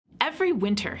Every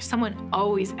winter, someone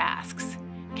always asks,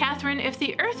 Katharine, if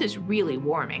the Earth is really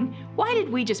warming, why did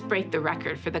we just break the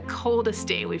record for the coldest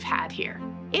day we've had here?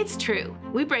 It's true,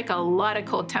 we break a lot of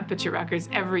cold temperature records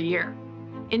every year.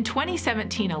 In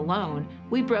 2017 alone,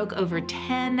 we broke over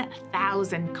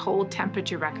 10,000 cold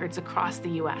temperature records across the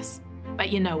US.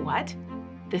 But you know what?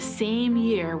 The same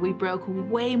year, we broke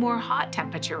way more hot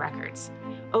temperature records,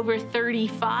 over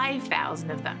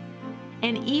 35,000 of them.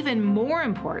 And even more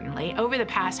importantly, over the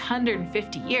past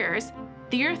 150 years,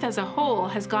 the Earth as a whole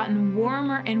has gotten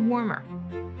warmer and warmer.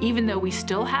 Even though we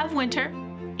still have winter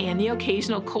and the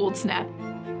occasional cold snap,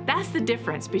 that's the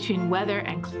difference between weather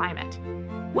and climate.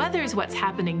 Weather is what's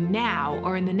happening now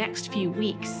or in the next few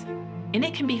weeks, and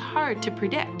it can be hard to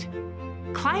predict.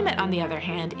 Climate, on the other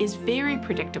hand, is very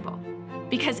predictable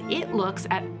because it looks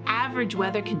at average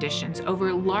weather conditions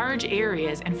over large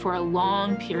areas and for a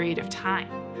long period of time.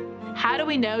 How do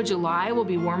we know July will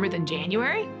be warmer than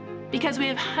January? Because we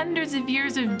have hundreds of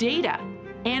years of data,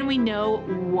 and we know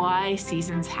why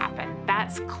seasons happen.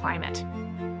 That's climate.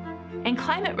 And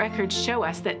climate records show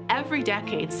us that every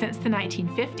decade since the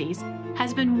 1950s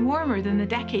has been warmer than the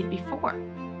decade before.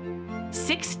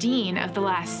 16 of the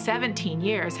last 17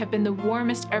 years have been the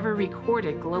warmest ever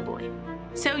recorded globally.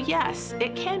 So yes,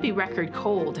 it can be record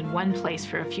cold in one place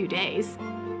for a few days,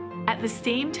 at the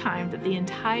same time that the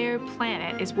entire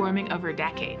planet is warming over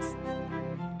decades.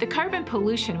 The carbon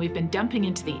pollution we've been dumping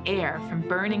into the air from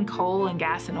burning coal and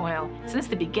gas and oil since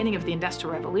the beginning of the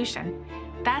Industrial Revolution,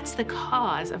 that's the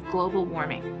cause of global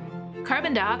warming.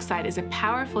 Carbon dioxide is a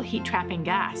powerful heat-trapping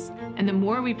gas, and the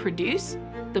more we produce,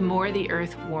 the more the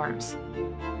Earth warms.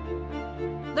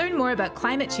 Learn more about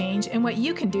climate change and what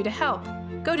you can do to help.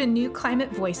 Go to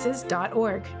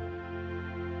newclimatevoices.org.